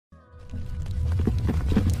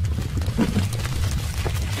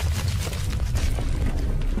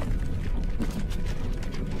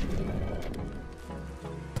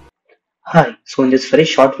Hi, so in this very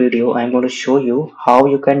short video, I'm going to show you how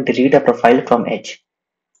you can delete a profile from Edge.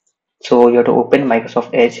 So you have to open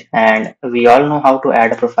Microsoft Edge and we all know how to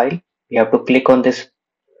add a profile. We have to click on this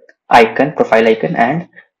icon, profile icon, and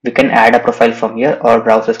we can add a profile from here or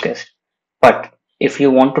browse as guest. But if you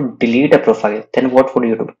want to delete a profile, then what would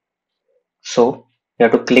you do? So you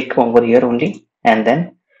have to click over here only and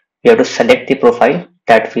then you have to select the profile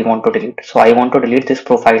that we want to delete. So I want to delete this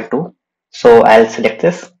profile too. So I'll select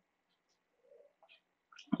this.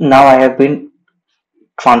 Now I have been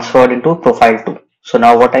transferred into profile 2. So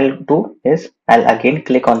now what I'll do is I'll again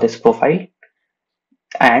click on this profile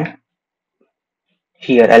and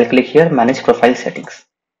here I'll click here manage profile settings.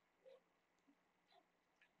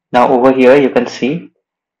 Now over here you can see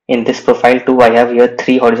in this profile 2 I have here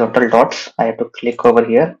 3 horizontal dots. I have to click over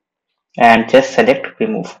here and just select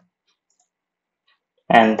remove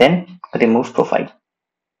and then remove profile.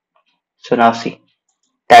 So now see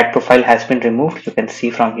that profile has been removed. You can see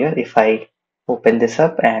from here if I open this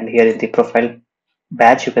up and here in the profile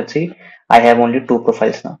batch you can see I have only 2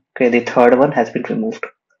 profiles now. Okay, the third one has been removed.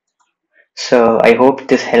 So I hope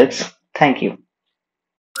this helps. Thank you.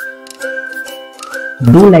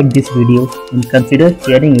 Do like this video and consider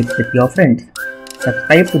sharing it with your friends.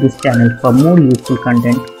 Subscribe to this channel for more useful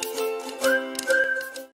content